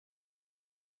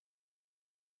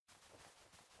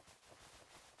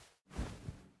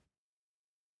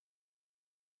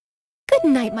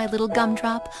Good night, my little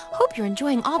gumdrop. Hope you're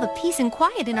enjoying all the peace and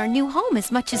quiet in our new home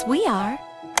as much as we are.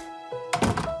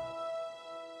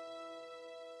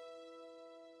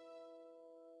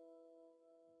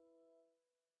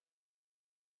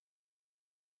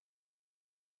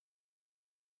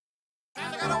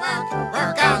 Time to go to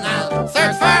work all night,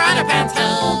 search for underpants,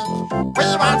 hey. We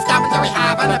won't stop until we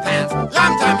have underpants,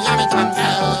 yum, yum, yummy, yum,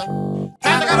 hey.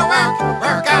 Time to go to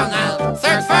work all night,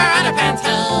 search for underpants, hey.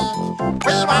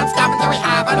 We won't stop until we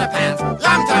have underpants,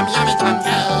 yum, yum, yummy, yum,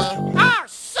 hey. Oh,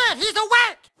 shit, he's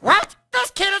awake! What?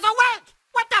 This kid is awake!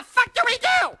 What the fuck do we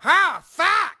do? Oh,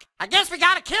 fuck! I guess we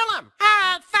gotta kill him.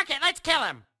 Alright, fuck it, let's kill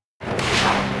him.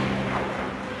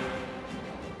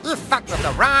 You fucked with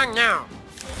the wrong gnome.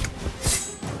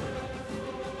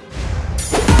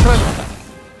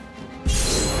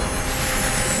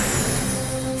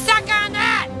 Suck on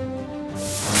that!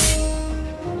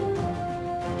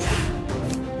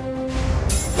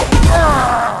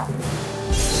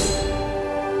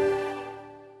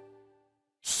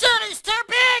 Shit, he's too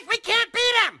big! We can't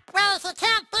beat him! Well, if you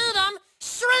can't beat him,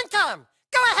 shrink him!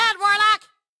 Go ahead, Warlock!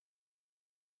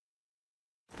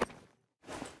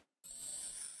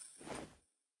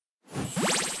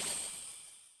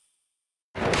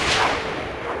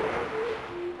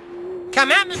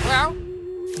 Come at me, bro!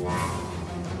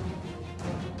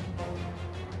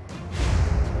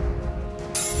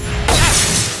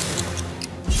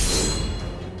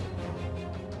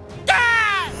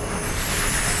 Ah!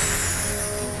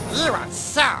 You are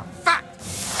so fucked!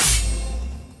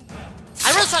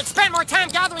 I wish I'd spent more time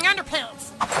gathering underpants!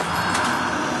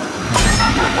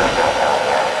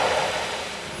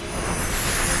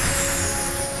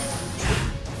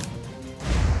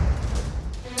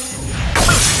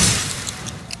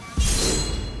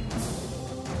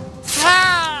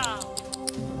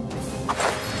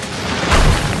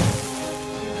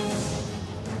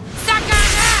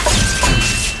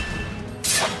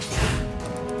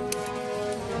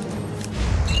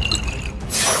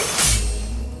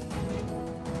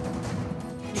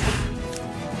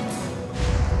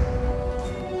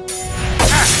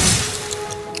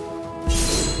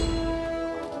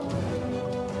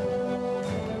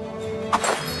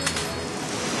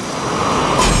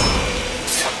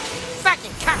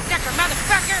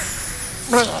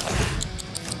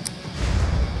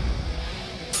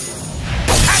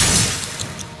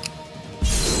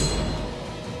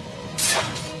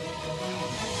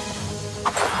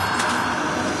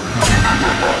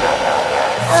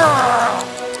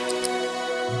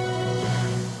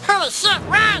 Holy shit,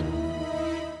 run!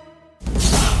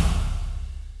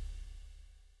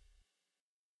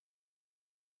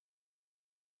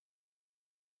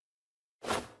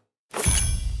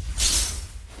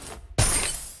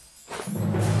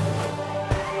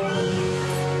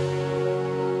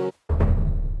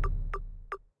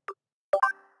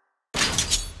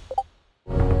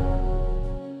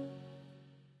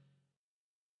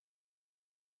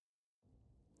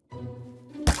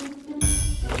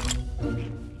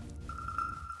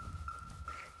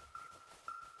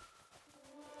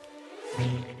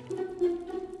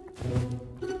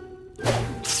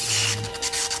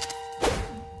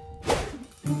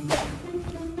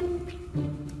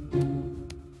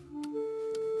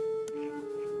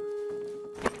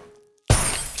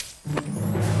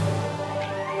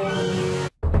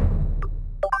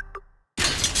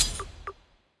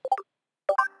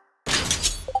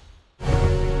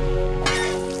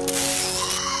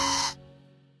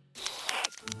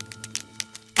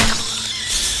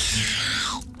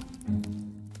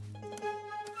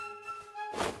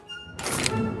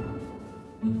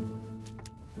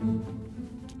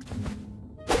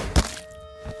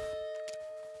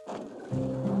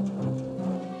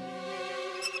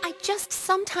 Just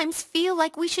sometimes feel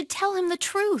like we should tell him the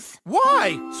truth.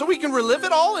 Why? So we can relive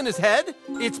it all in his head?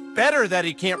 It's better that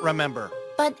he can't remember.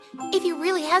 But if he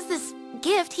really has this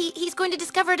gift, he's going to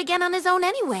discover it again on his own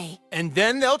anyway. And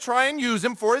then they'll try and use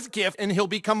him for his gift, and he'll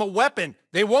become a weapon.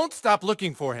 They won't stop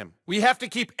looking for him. We have to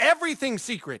keep everything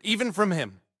secret, even from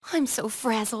him. I'm so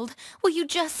frazzled. Will you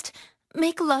just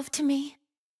make love to me?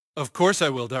 Of course I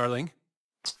will, darling.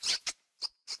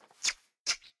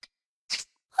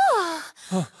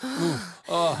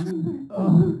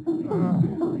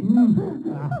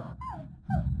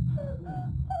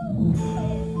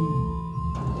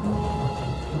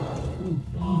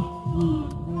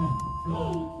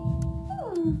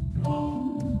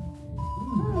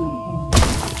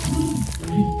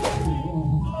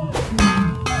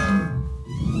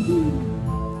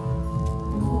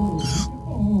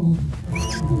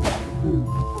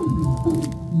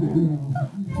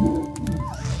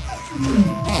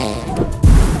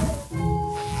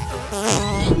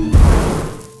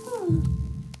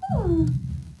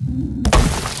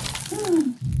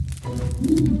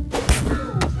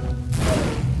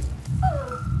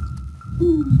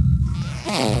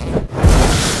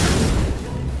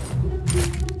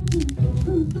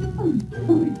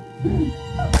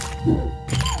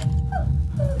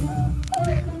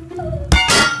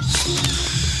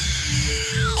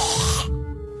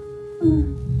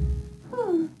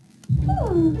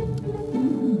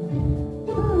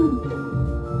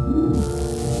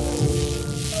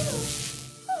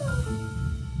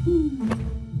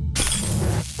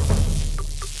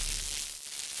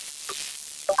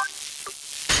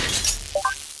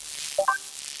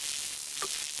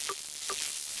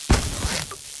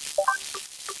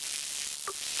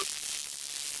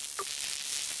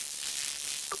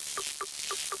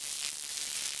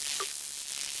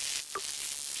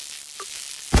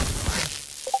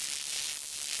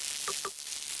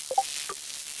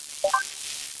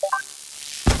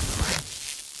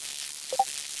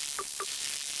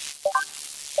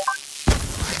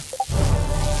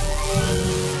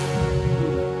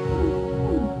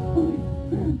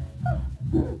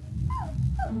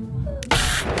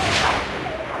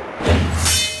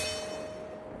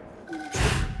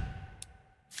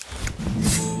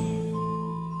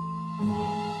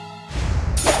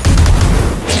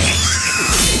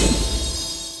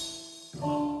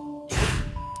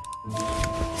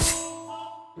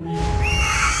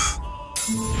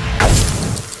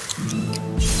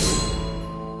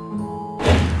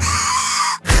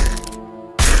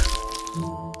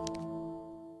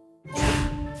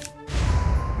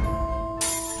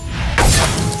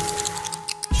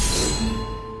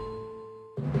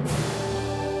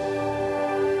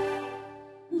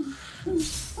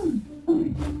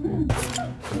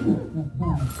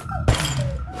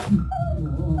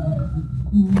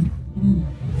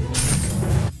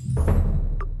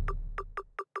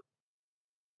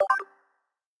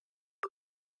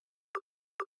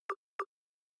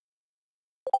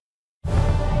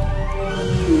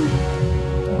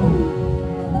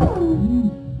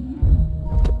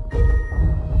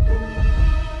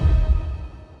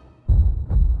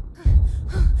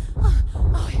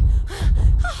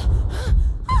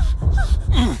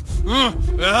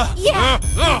 Yeah!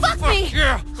 Fuck me!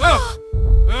 Yeah!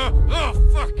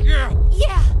 Fuck yeah!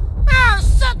 Yeah! Oh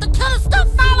shit, the kid is still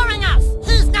following us!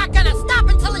 He's not gonna stop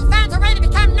until he finds a way to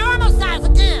become normal size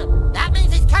again! That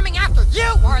means he's coming after you,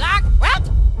 Warlock! What?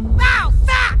 Oh,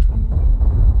 fuck!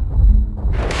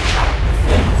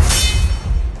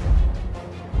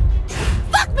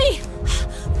 Fuck me!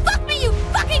 Fuck me, you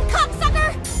fucking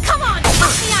cocksucker! Come on,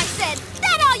 fuck me, I said!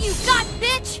 That all you got,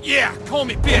 bitch? Yeah, call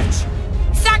me bitch!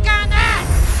 Suck on that!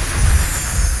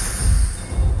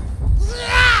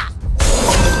 Yeah!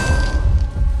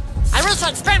 I wish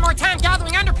I'd spend more time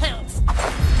gathering underpants!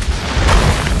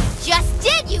 Just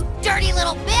did, you dirty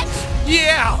little bitch!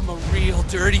 Yeah, I'm a real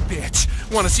dirty bitch.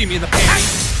 Wanna see me in the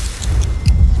panties?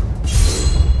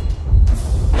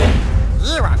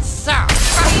 You are so...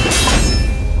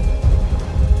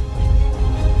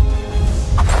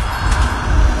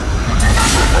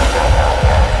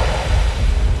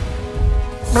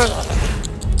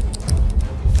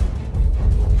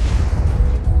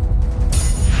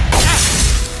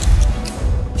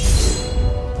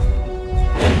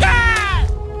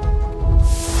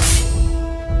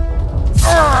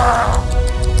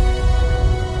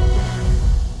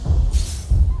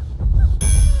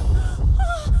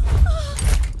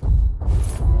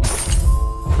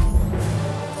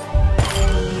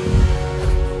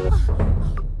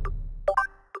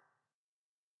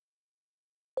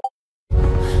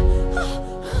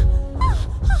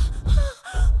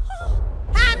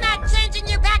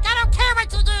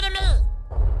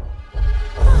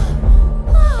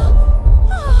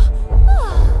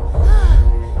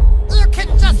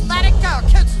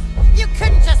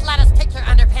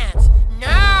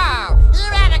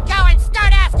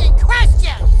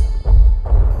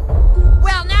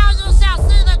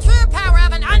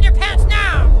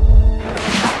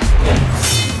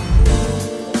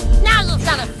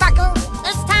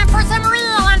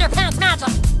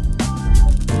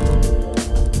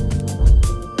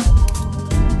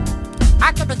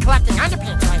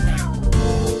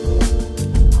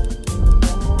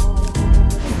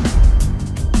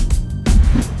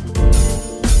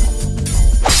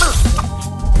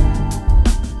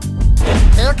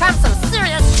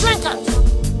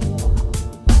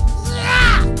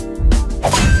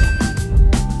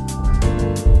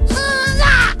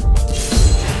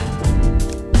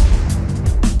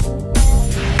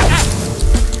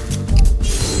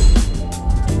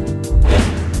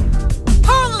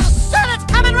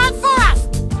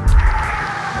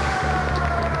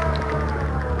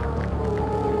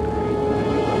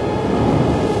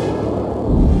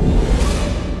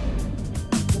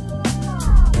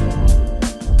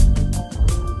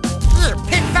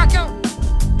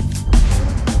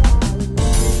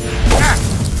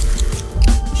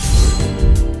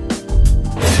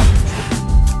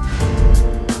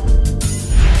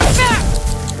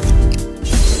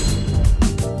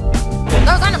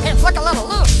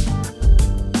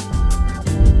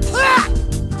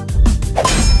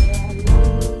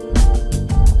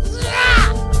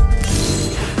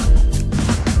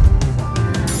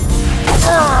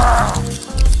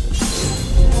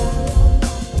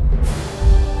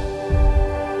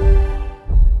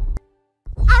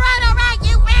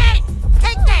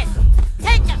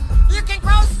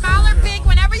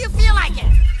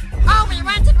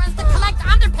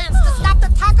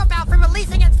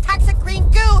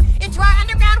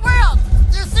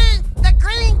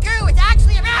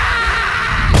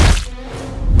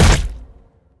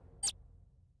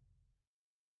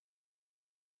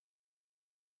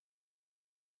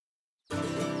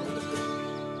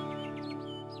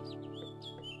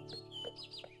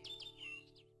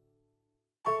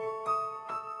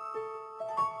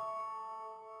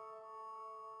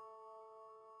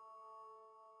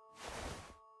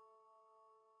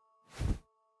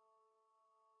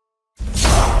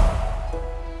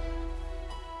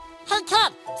 Hey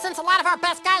kid, since a lot of our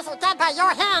best guys are dead by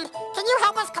your hand, can you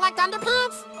help us collect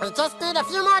underpants? We just need a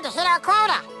few more to hit our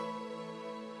quota.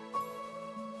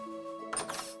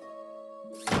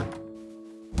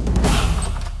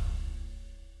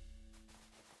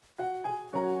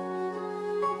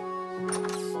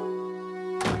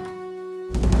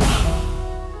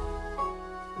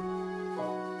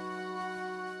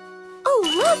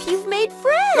 Look, you've made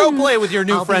friends! Go play with your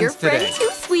new I'll friends be your today. friend too,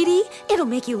 sweetie. It'll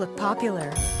make you look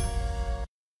popular.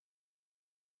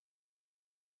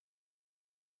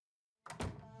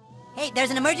 Hey,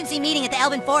 there's an emergency meeting at the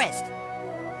Elven Forest.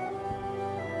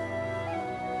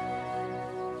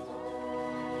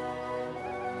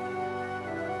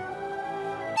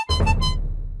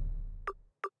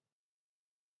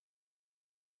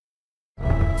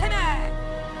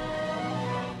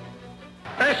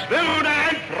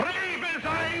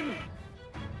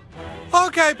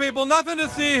 Okay, people, nothing to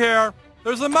see here.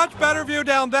 There's a much better view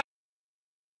down there.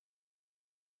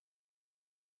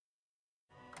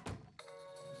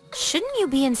 Shouldn't you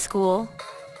be in school?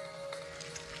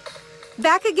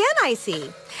 Back again, I see.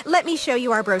 Let me show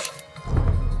you our brochure.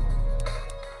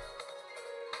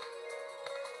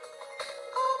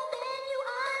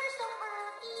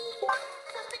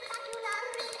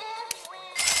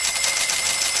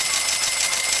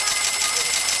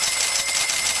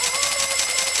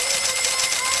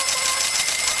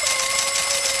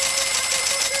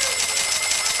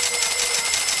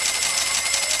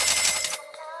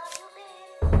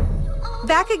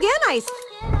 Back again, I see.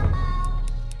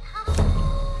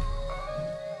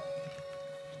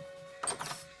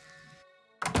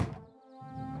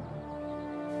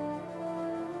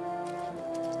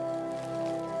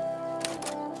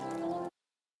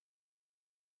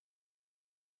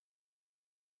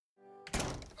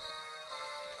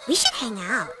 We should hang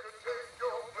out.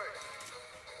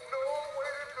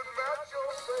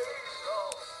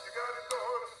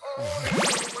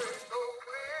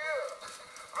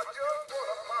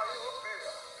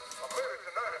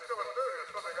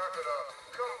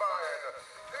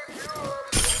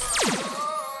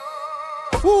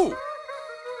 Woo!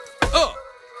 Oh!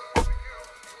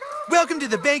 Welcome to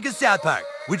the Bank of South Park.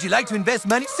 Would you like to invest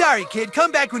money? Sorry, kid.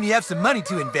 Come back when you have some money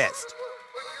to invest.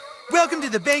 Welcome to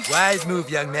the bank. Wise move,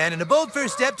 young man, and a bold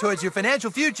first step towards your financial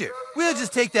future. We'll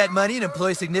just take that money and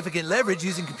employ significant leverage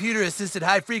using computer-assisted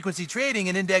high-frequency trading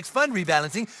and index fund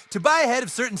rebalancing to buy ahead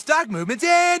of certain stock movements,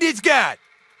 and it's gone!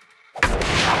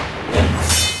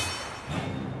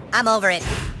 I'm over it.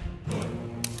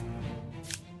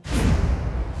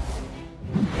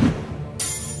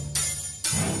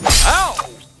 Ow!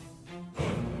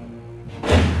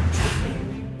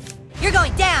 You're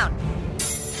going down!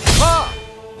 Ah!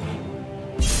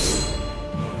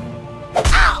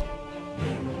 Ow!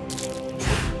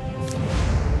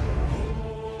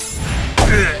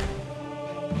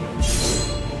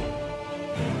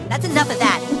 That's enough of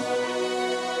that.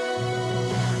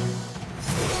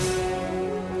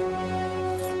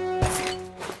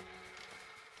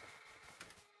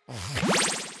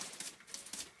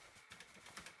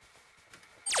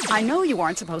 I know you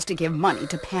aren't supposed to give money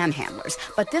to panhandlers,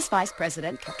 but this vice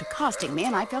president kept accosting me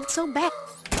and I felt so bad.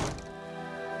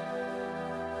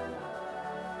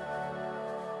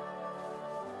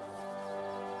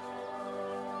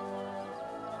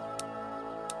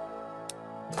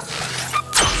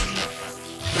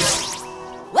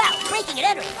 Wow, breaking and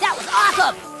entering! That was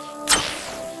awesome!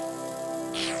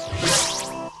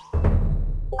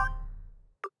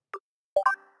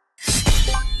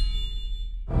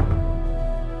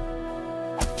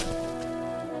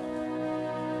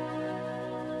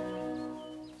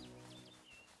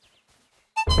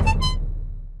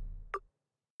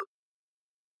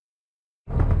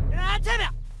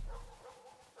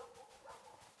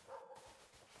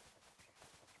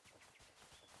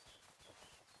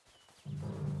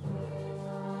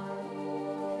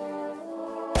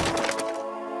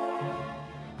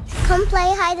 Come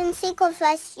play hide and seek with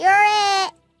us. You're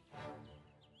it.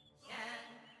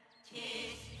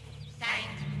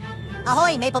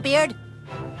 Ahoy, Maplebeard!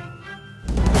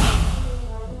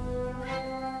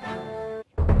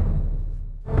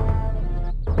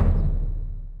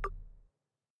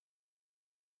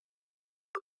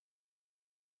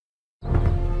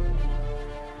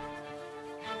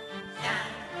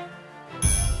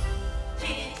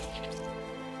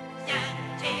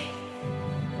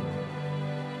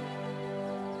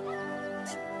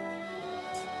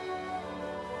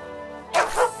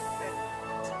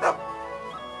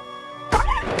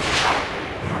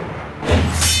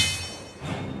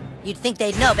 You'd think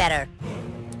they'd know better.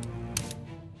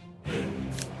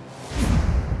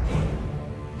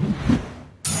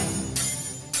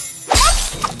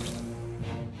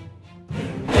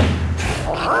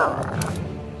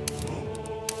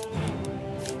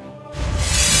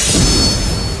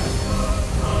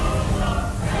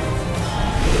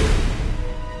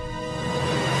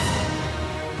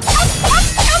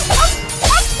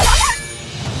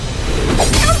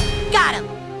 Got him!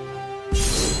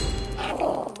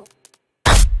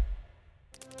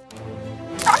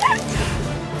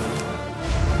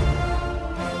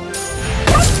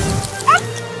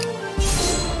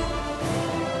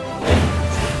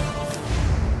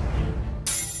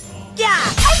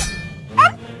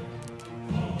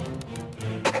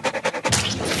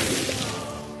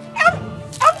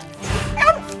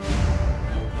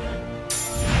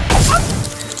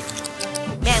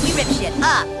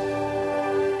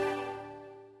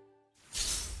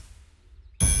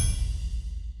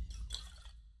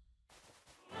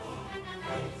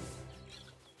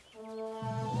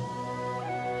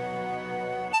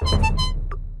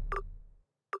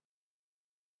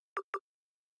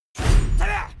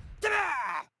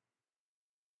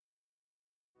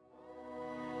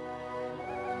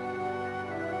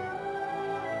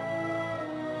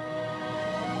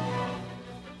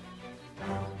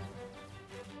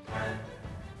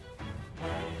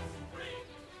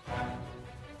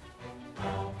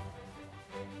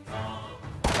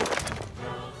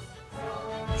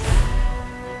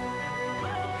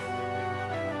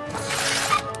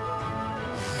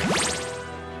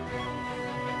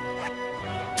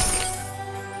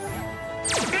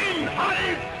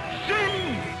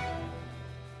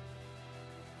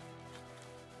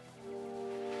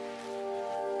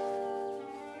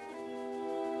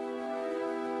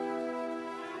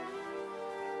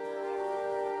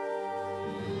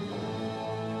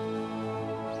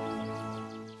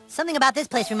 Something about this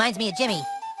place reminds me of Jimmy.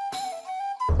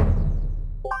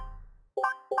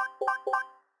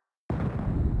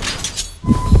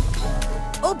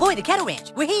 Oh boy, the cattle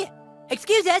ranch. We're here.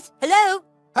 Excuse us. Hello?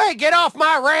 Hey, get off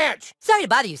my ranch! Sorry to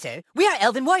bother you, sir. We are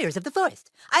elven warriors of the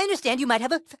forest. I understand you might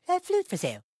have a flute for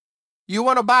sale. You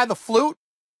want to buy the flute?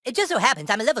 It just so happens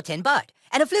I'm a level 10 bard,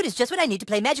 and a flute is just what I need to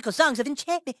play magical songs of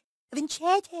enchantment.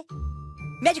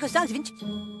 Magical songs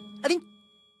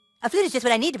a flute is just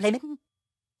what I need to play.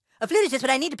 A flute is just what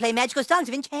I need to play magical songs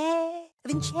of enchantment.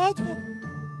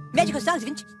 Magical songs of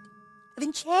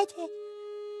enchantment.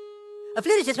 A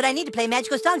flute is just what I need to play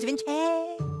magical songs of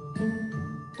enchantment.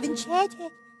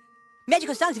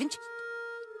 Magical songs of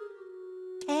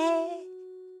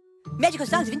magical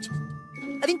songs of enchantment.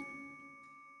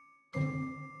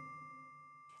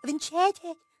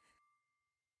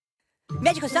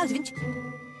 Magical songs of enchantment.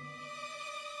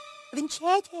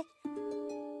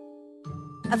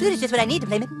 A flute is just what I need to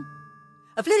play.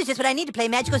 A flute is just what I need to play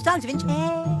magical songs of enchantment.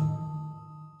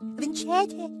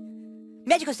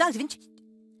 Magical songs of enchantment.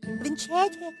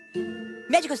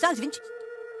 Magical songs of enchantment.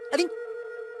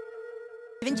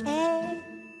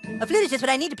 A flute is just what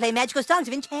I need to play magical songs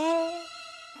of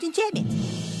enchantment.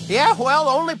 Yeah, well,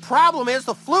 the only problem is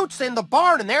the flute's in the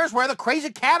barn, and there's where the crazy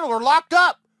cattle are locked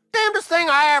up. Damnedest thing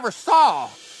I ever saw.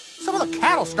 Some of the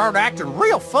cattle started acting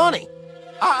real funny.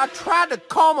 I tried to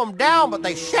calm them down, but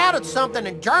they shouted something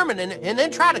in German and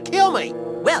then tried to kill me.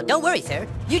 Well, don't worry, sir.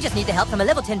 You just need the help from a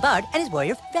level 10 bard and his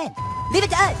warrior friend. Leave it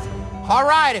to us. All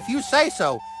right, if you say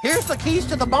so. Here's the keys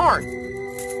to the barn.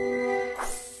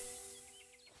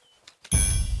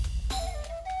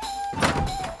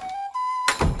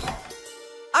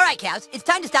 All right, cows, it's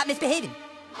time to stop misbehaving.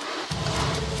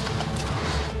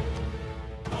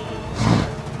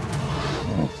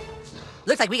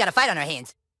 Looks like we got a fight on our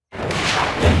hands.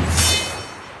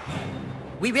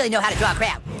 We really know how to draw a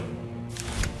crowd.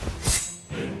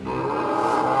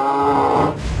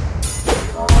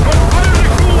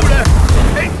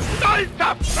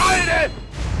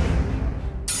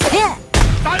 Yeah.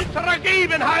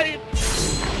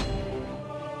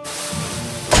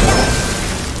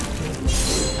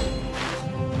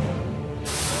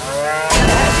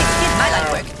 My line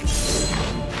of work.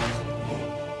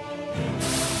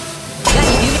 Got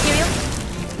any new material?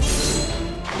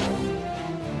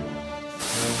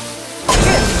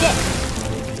 Sure, you did.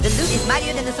 The loot is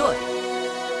mightier than the sword.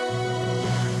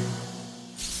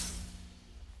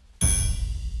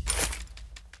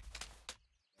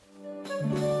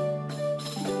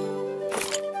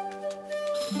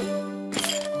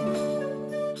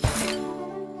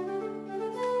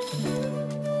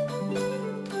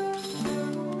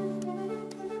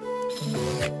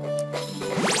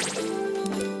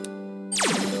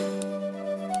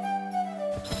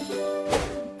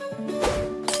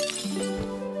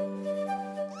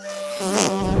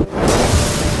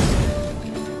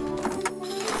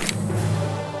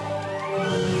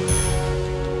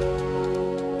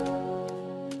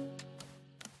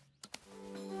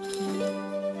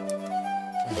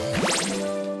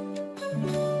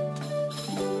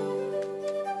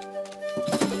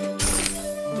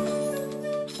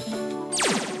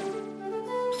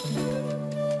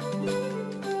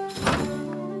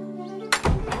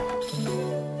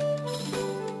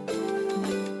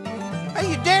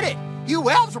 You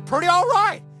elves were pretty all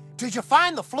right. Did you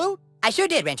find the flute? I sure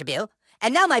did, Rancher Bill.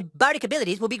 And now my bardic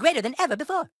abilities will be greater than ever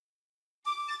before.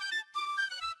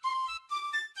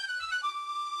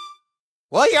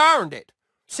 Well, you earned it.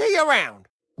 See you around.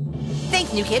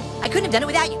 Thanks, new kid. I couldn't have done it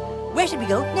without you. Where should we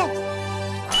go next?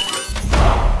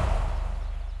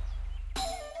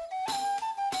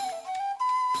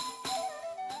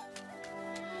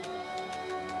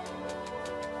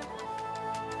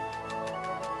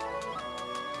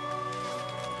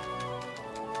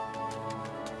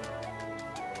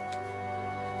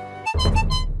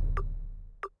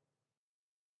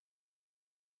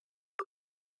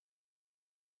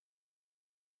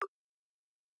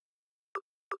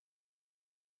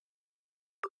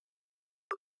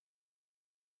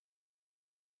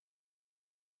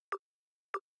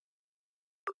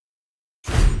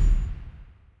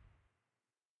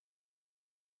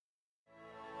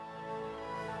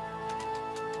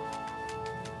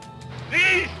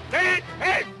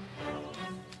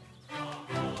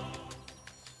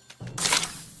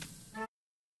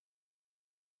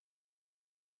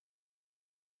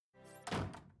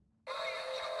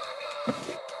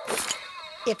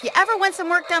 If you ever want some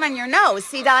work done on your nose,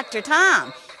 see Dr.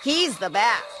 Tom. He's the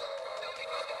best.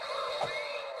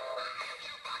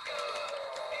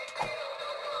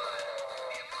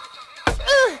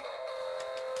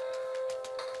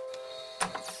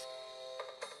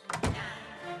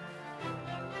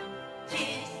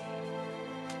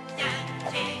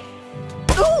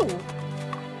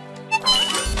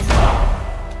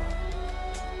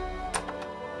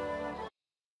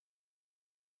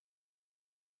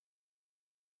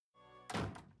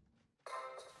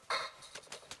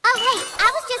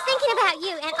 about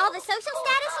you and all the social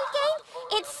status you gained.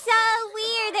 It's so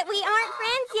weird that we aren't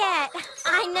friends yet.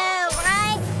 I know,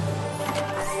 right?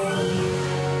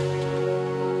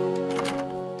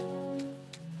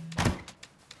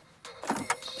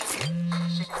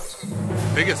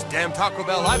 Biggest damn Taco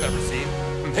Bell I've ever seen.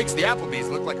 Makes the Applebee's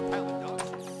look like a pile of dogs.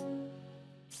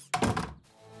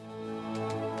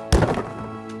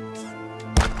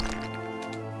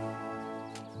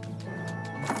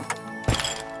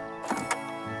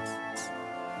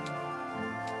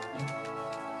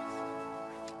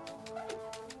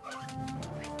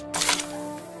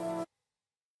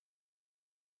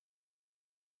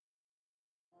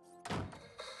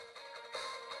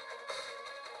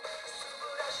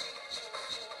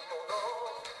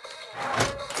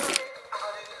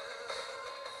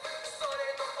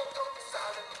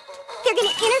 They're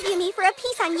gonna interview me for a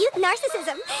piece on youth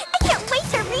narcissism. I can't wait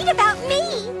to read about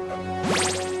me.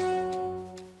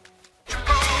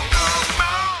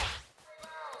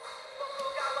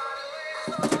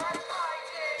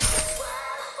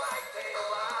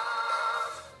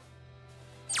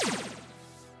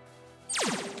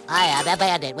 I am a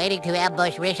bandit waiting to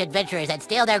ambush rich adventurers and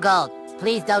steal their gold.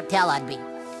 Please don't tell on me.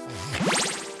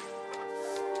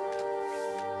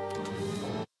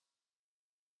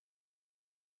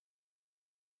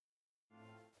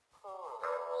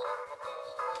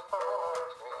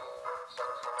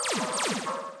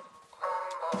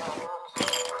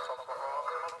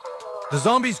 The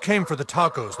zombies came for the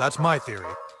tacos, that's my theory.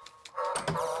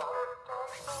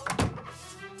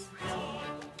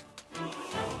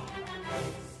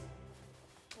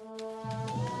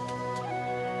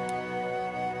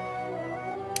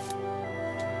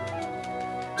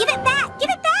 Give it back! Give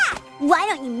it back! Why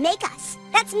don't you make us?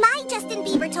 That's my Justin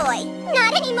Bieber toy.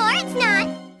 Not anymore, it's not.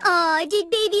 Aw, did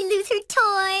baby lose her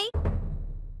toy?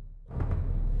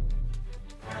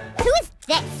 Who is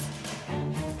this?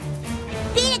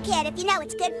 Beat a kid if you know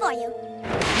it's good for you.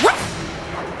 What?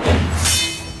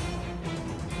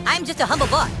 I'm just a humble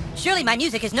bot. Surely my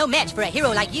music is no match for a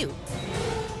hero like you.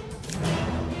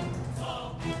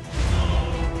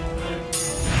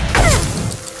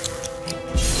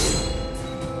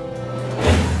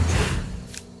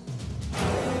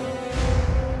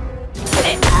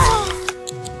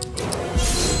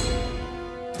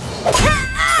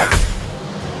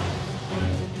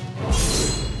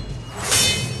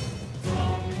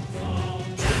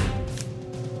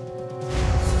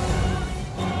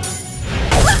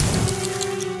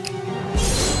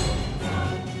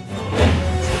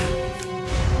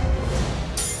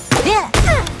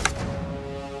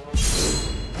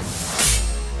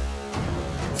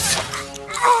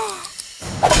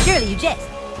 Surely you jest.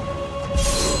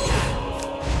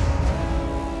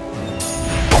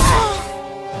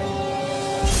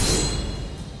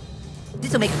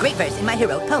 This will make a great verse in my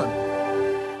hero poem.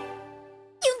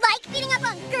 You like beating up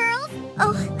on girls?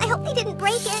 Oh, I hope they didn't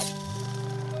break it.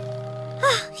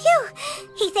 Oh, phew.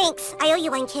 Hey, thanks. I owe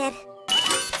you one, kid.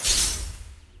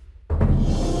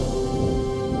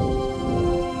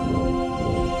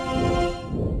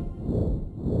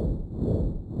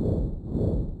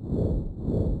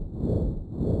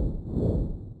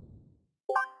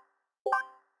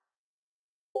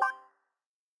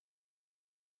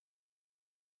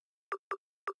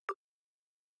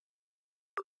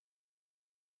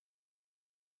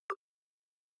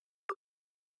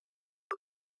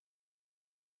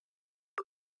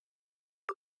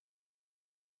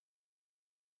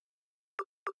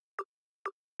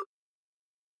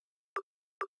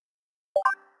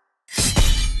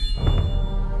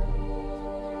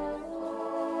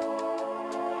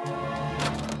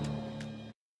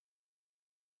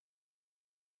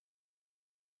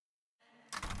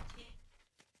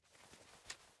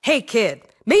 Hey, kid,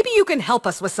 maybe you can help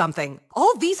us with something.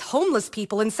 All these homeless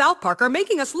people in South Park are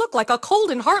making us look like a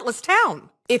cold and heartless town.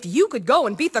 If you could go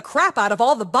and beat the crap out of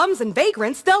all the bums and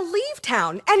vagrants, they'll leave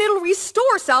town, and it'll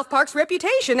restore South Park's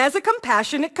reputation as a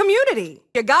compassionate community.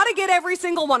 You gotta get every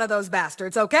single one of those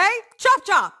bastards, okay? Chop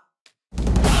chop!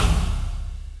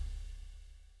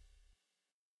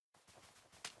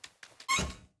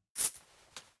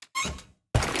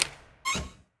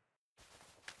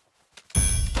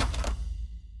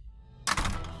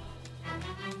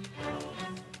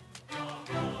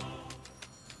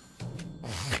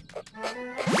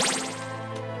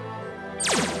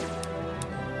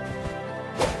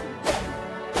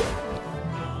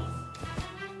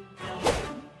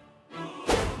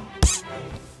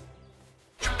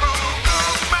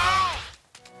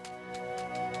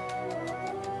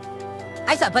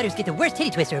 I saw Butters get the worst titty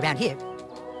twister around here.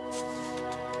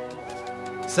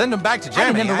 Send them back to I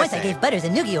Germany, remember once say. I gave Butters a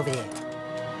noogie over there.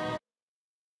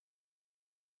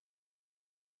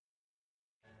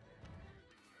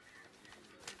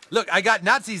 Look, I got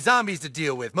Nazi zombies to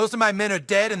deal with. Most of my men are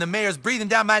dead and the mayor's breathing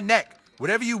down my neck.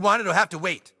 Whatever you want, it'll have to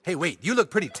wait. Hey, wait, you look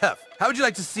pretty tough. How would you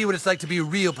like to see what it's like to be a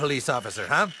real police officer,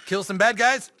 huh? Kill some bad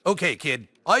guys? Okay, kid.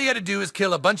 All you gotta do is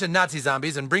kill a bunch of Nazi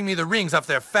zombies and bring me the rings off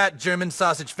their fat German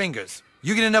sausage fingers.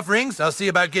 You get enough rings, I'll see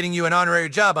about getting you an honorary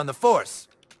job on the force.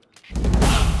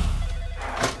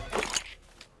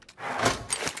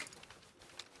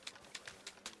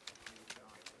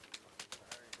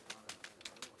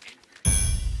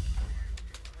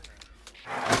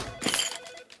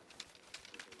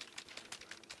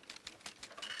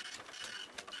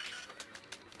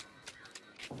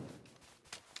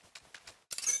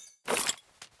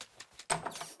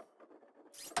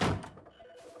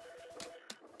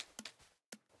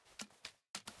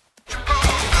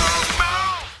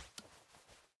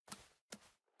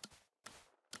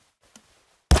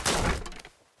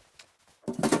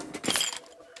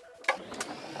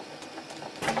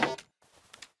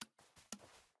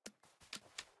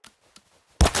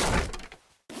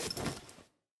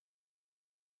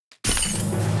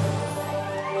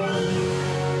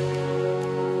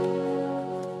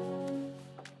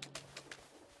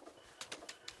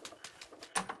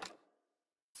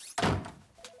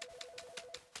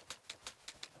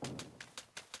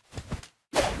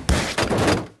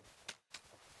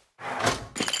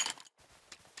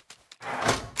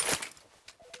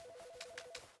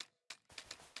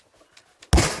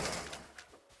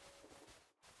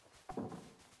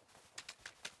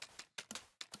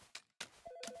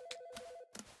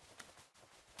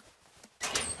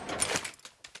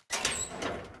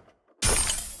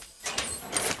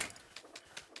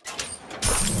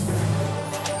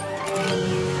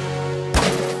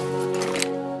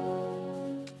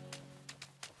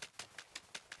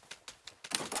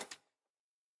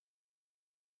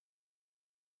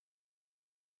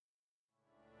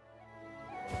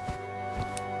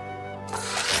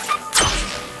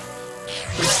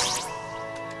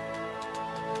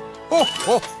 Ho,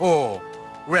 ho, ho!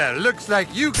 Well, looks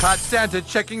like you caught Santa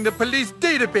checking the police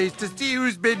database to see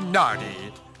who's been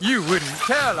naughty. You wouldn't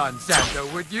tell on Santa,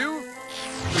 would you?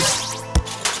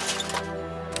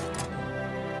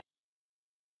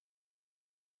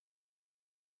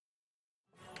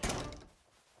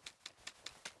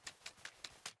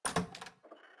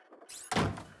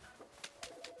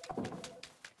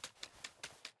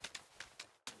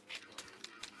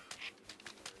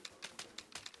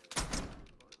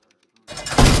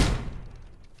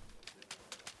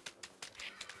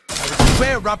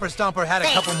 Swear Romper Stomper had a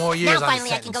couple more years now on his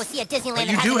finally I can go see a Disneyland But that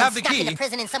you hasn't do been have the stuck key. into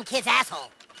prison in some kid's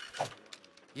asshole.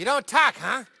 You don't talk,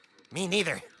 huh? Me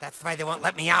neither. That's why they won't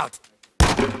let me out.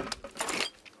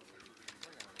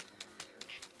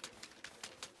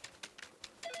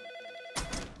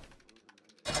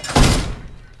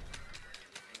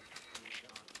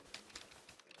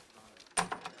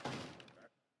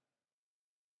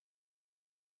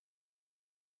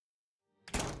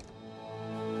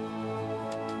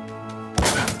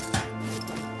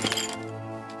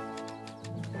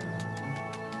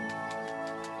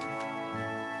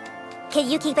 Can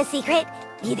you keep a secret?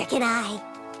 Neither can I.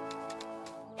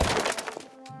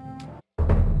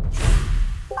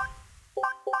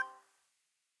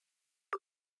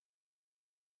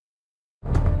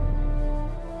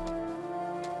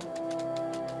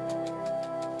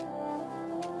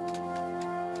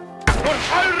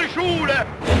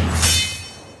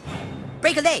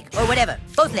 Break a leg, or whatever.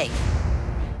 Both legs.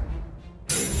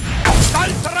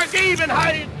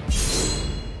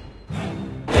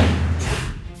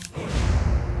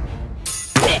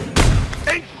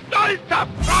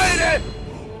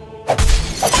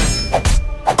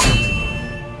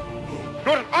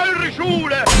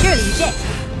 Surely you jest.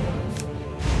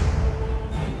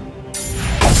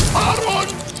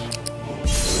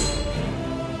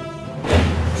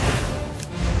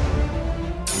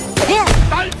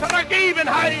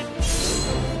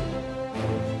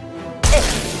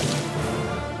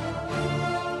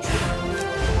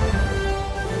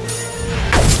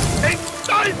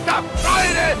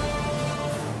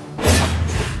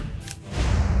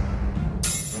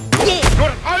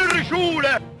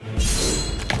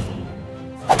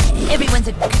 Everyone's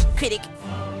a critic.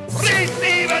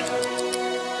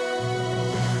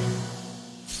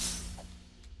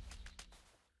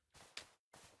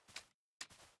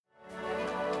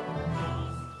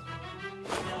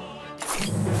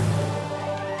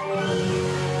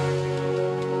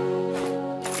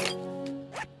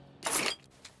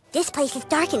 This place is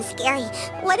dark and scary.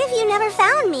 What if you never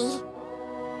found me?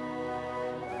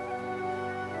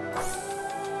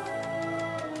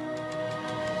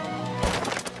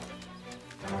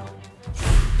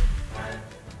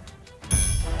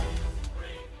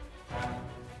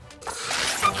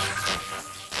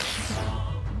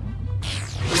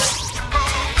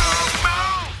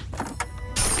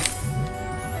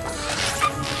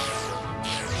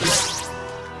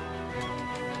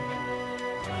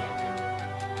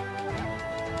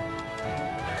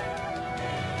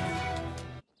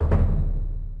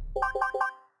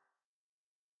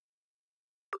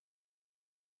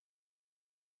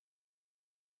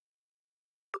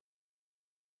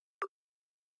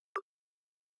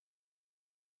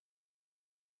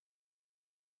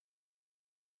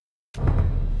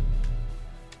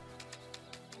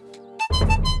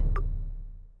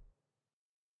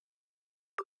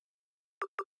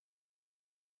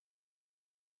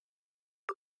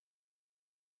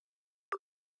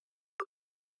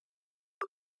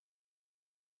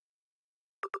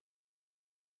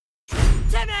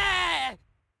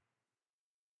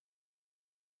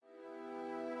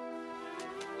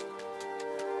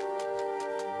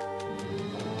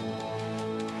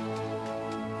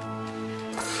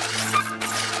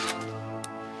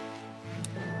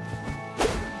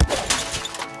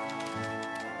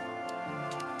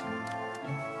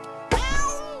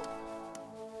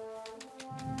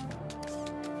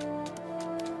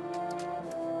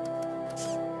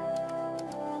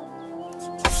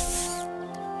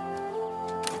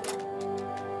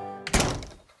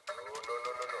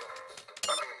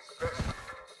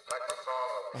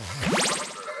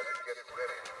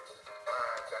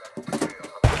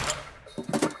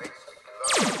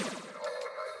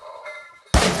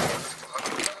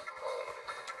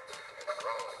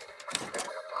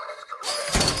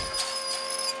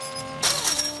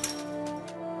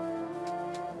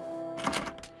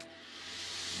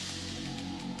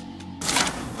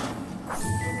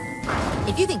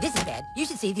 If you think this is bad, you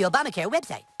should see the Obamacare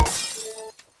website.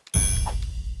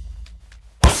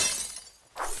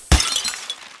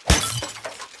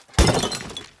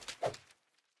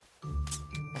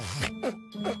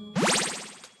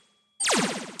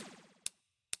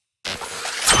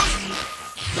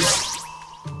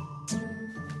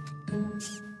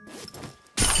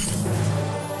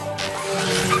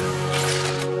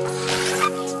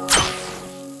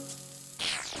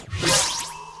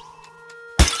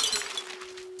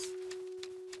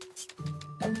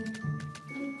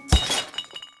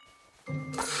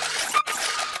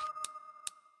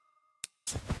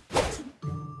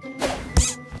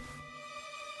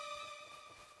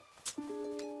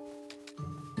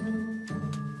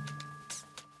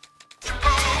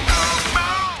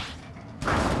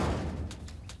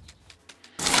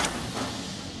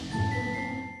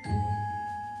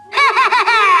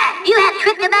 You have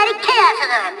tricked the mighty chaos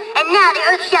alarm, and now the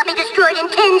Earth shall be destroyed in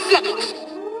 10 seconds.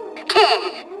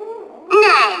 10, 9,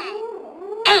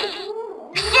 8,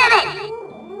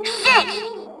 7, 6,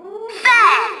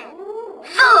 5,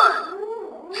 4,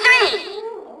 3,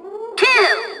 2,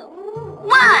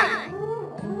 1.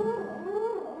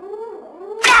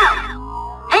 Go!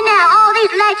 And now all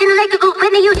these lights and electrical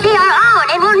equipment you see are on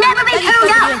and will never be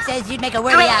turned off. Says you'd make a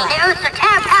worthy Draining ally. the Earth's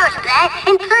entire power supply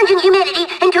and plunging humanity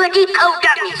into a deep, cold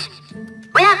darkness.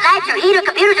 Without lights or heat or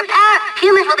computers or power,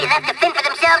 humans will be left to fend for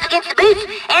themselves against the beasts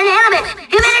and the elements.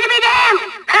 Humanity be damned!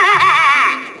 Ha ha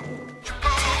ha!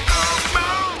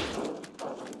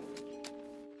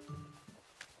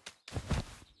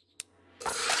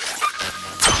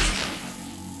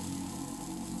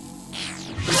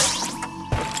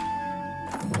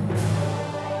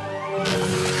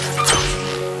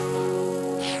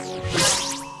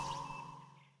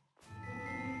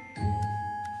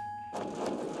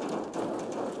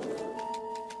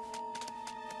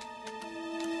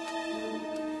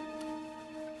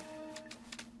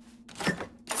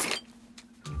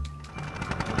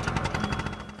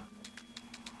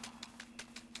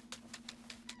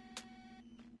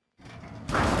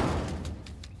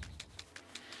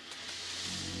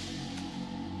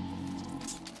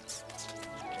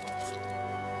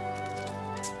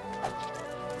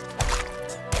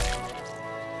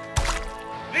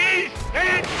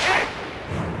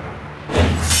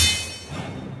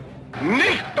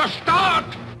 Nicht verstaat!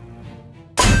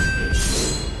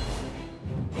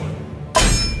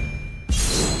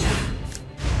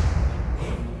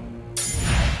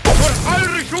 Für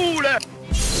eure Schule!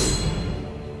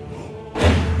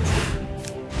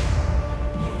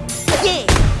 Yeah!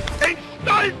 In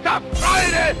stolzer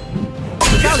Freude!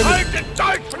 Follow me. Haltet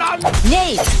Deutschland!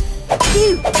 Nay!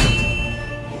 You!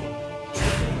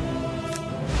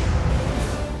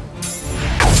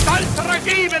 Stolzer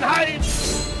Ergebenheit!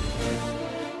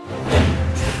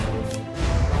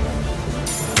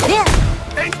 Yeah!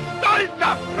 In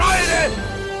stolzer Freude!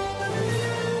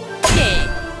 Yeah!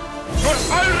 Für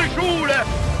eure Schule!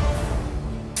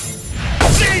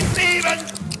 Nicht lieben!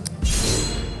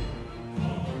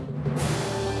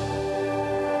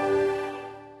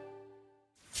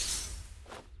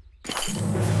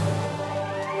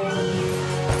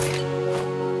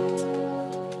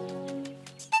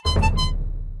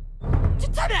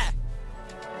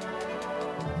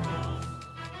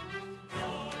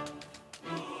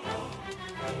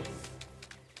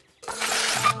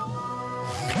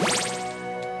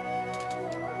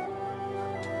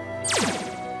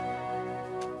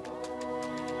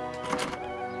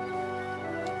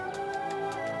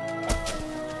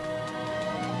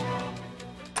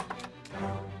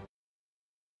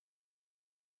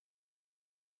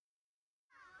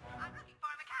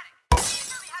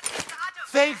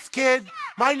 Thanks, kid.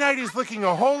 My night is looking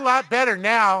a whole lot better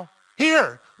now.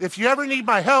 Here, if you ever need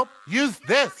my help, use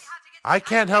this. I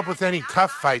can't help with any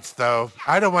tough fights, though.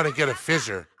 I don't want to get a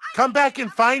fissure. Come back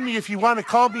and find me if you want to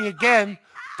call me again.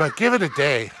 But give it a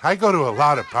day. I go to a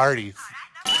lot of parties.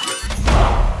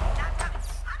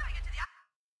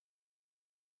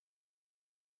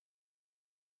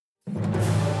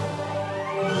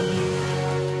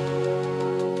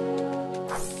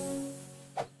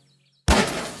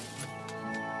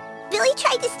 Billy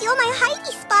tried to steal my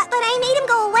hidey spot, but I made him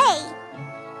go away.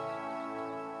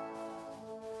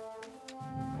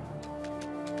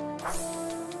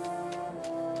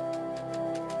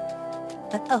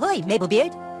 Ahoy,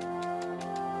 Mabelbeard.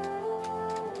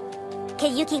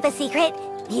 Can you keep a secret?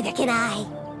 Neither can I.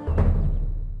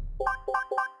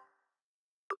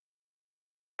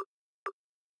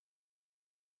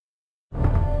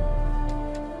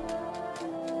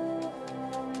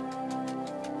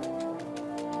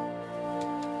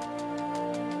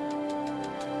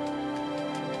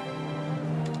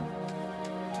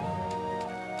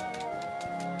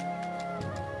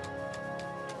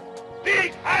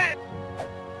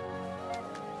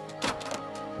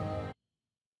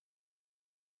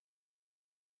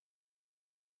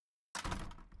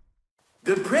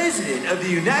 The President of the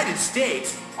United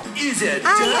States is a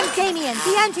I duck? am Damien,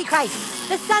 the Antichrist,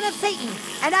 the son of Satan,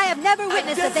 and I have never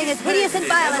witnessed a thing as hideous and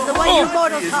vile as the one you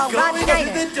mortals call Robbie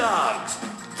Niner. The dogs.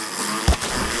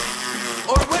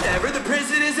 Or whatever, the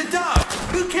President is a dog.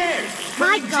 Who cares?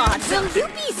 My God, will you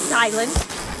be silent?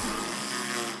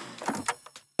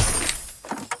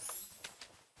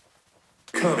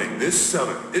 Coming this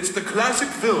summer, it's the classic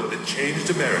film that changed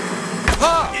America.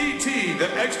 E.T.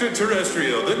 the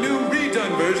Extraterrestrial, the new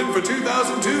redone version for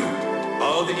 2002.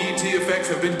 All the E.T. effects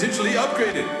have been digitally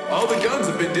upgraded. All the guns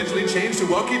have been digitally changed to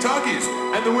walkie-talkies.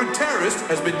 And the word terrorist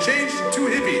has been changed to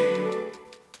hippie.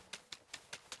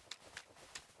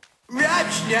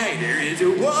 Rob Schneider is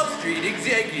a Wall Street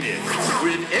executive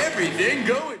with everything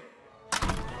going.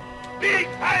 Be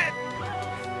quiet!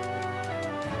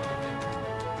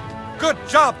 Good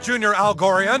job, Junior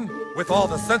Algorian! With all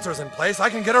the sensors in place, I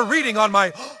can get a reading on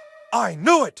my... I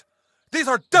knew it! These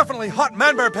are definitely hot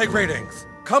Man-Bear Pig readings!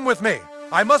 Come with me.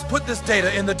 I must put this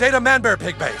data in the Data Man-Bear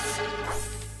Pig base.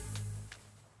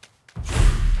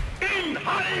 In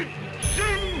high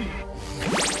sin!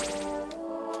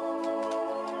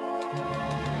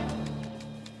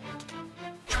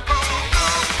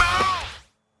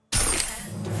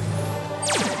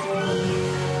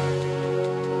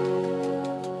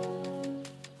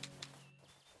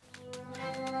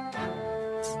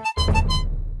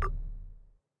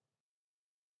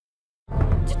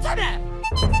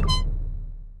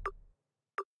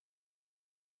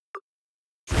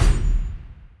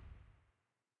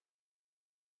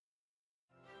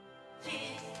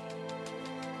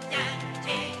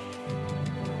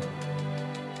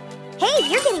 Hey,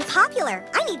 you're getting popular.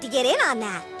 I need to get in on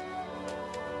that.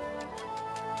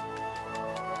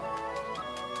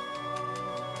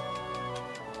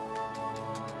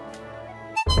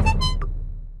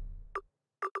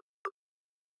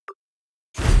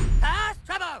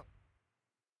 Trouble!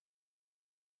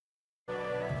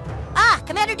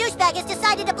 Commander Douchebag has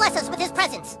decided to bless us with his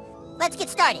presence. Let's get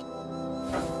started.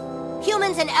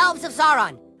 Humans and elves of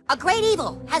Sauron, a great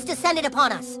evil has descended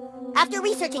upon us. After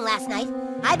researching last night,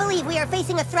 I believe we are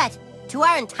facing a threat to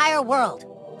our entire world.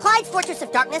 Clyde's Fortress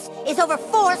of Darkness is over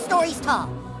 4 stories tall.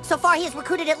 So far, he has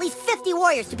recruited at least 50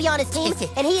 warriors to be on his team,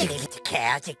 and he is...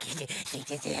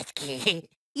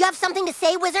 You have something to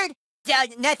say, wizard?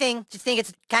 Nothing. Just think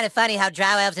it's kind of funny how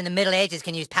drow elves in the Middle Ages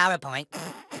can use PowerPoint.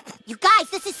 You guys,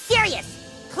 this is serious!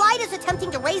 Clyde is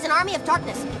attempting to raise an army of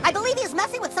darkness. I believe he is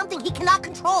messing with something he cannot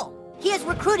control. He has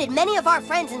recruited many of our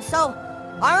friends, and so...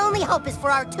 our only hope is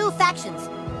for our 2 factions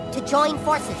to join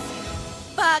forces.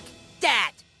 Fuck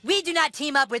that! We do not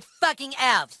team up with fucking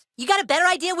elves. You got a better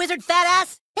idea, wizard fat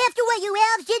ass? After what you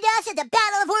elves did to us at the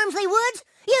Battle of Wormsley Woods,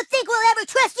 you think we'll ever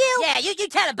trust you? Yeah, you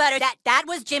tell it, Butter. That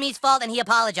was Jimmy's fault, and he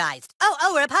apologized.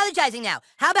 Oh, we're apologizing now.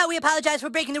 How about we apologize for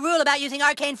breaking the rule about using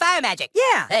arcane fire magic?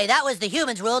 Yeah. Hey, that was the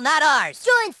humans' rule, not ours.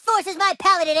 Join forces, my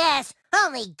paladin ass.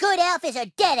 Only good elf is a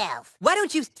dead elf. Why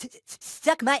don't you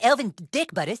suck my elven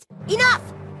dick, Butters? Enough!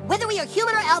 Whether we are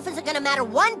human or elf isn't gonna matter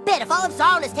one bit if all of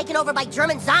Sauron is taken over by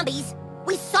German zombies.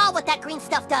 We saw what that green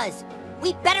stuff does.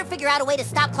 We better figure out a way to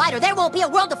stop Clyde or there won't be a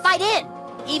world to fight in.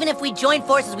 Even if we join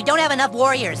forces, we don't have enough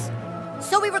warriors.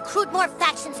 So we recruit more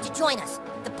factions to join us.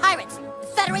 The Pirates, the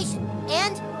Federation,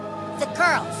 and the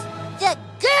girls. The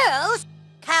girls?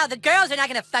 Kyle, the girls are not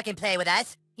gonna fucking play with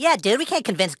us. Yeah, dude, we can't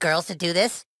convince girls to do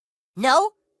this.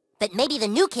 No, but maybe the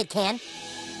new kid can.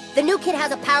 The new kid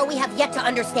has a power we have yet to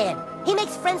understand. He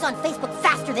makes friends on Facebook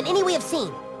faster than any we have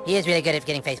seen. He is really good at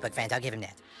getting Facebook friends, I'll give him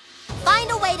that. Find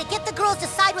a way to get the girls to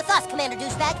side with us, Commander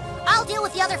Douchebag. I'll deal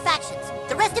with the other factions.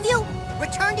 The rest of you,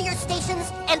 return to your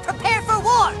stations and prepare for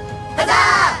war!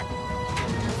 Huzzah!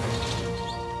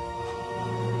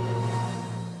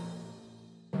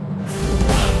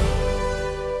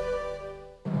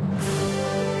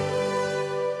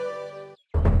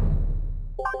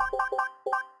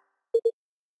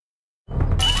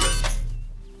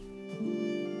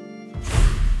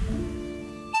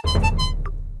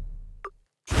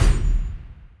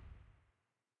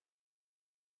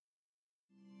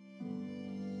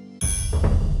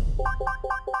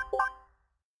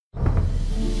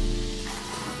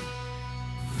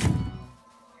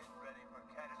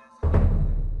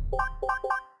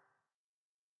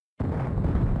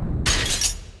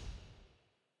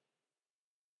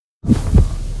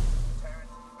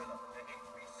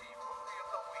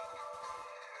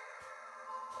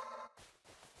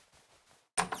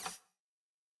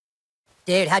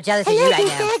 Dude, how jealous are you right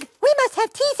now? Douchebag. We must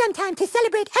have tea sometime to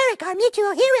celebrate Eric, our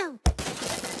mutual hero.